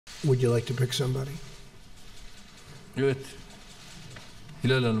Would you like to pick somebody? Evet.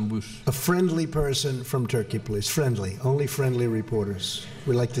 Hilal Hanım buyur. A friendly person from Turkey, please. Friendly. Only friendly reporters.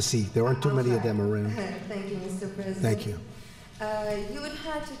 We like to see. There aren't too many of them around. Thank you, Mr. President. Thank you. You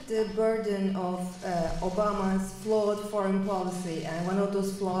inherited the burden of Obama's flawed foreign policy, and one of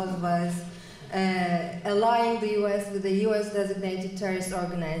those flaws was allying the U.S. with the U.S.-designated terrorist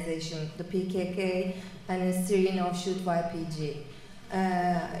organization, the PKK, and a Syrian offshoot YPG.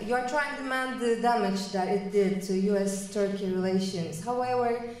 You are trying to mend the damage that it did to U.S.-Turkey relations.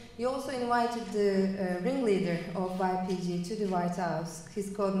 However, you also invited the ringleader of YPG to the White House,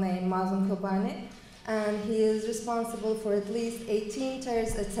 his codename Mazlum Kobane, and he is responsible for at least 18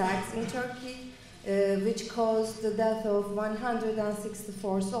 terrorist attacks in Turkey, which caused the death of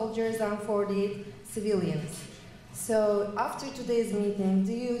 164 soldiers and 48 civilians. So, after today's meeting,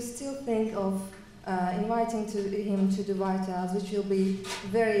 do you still think of inviting him to the White House, which will be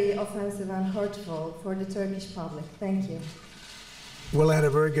very offensive and hurtful for the Turkish public? Thank you. Well, I had a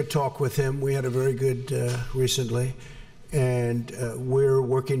very good talk with him. We had a very good recently. And we're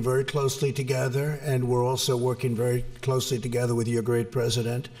working very closely together, and we're also working very closely together with your great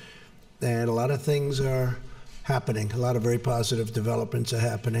president. And a lot of things are happening. A lot of very positive developments are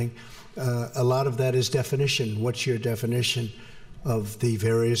happening. A lot of that is definition. What's your definition of the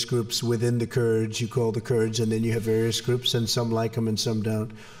various groups within the Kurds? You call the Kurds, and then you have various groups, and some like them and some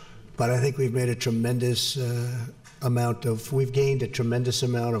don't. But I think we've made a tremendous we've gained a tremendous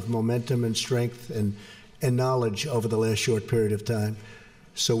amount of momentum and strength and knowledge over the last short period of time.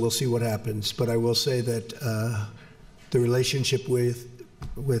 So we'll see what happens. But I will say that the relationship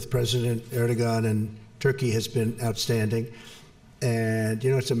with President Erdogan and Turkey has been outstanding. And,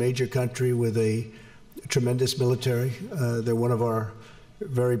 you know, it's a major country with a tremendous military. They're one of our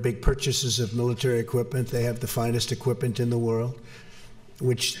very big purchases of military equipment. They have the finest equipment in the world,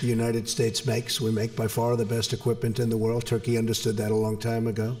 which the United States makes. We make by far the best equipment in the world. Turkey understood that a long time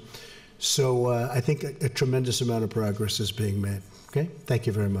ago. So I think a tremendous amount of progress is being made. Okay? Thank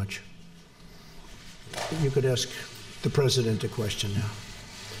you very much. You could ask the president a question now.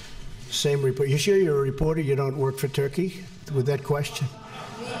 Same report. You sure you're a reporter? You don't work for Turkey with that question?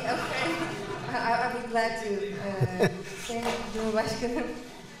 Okay. I'll be glad to. Sayın Cumhurbaşkanım.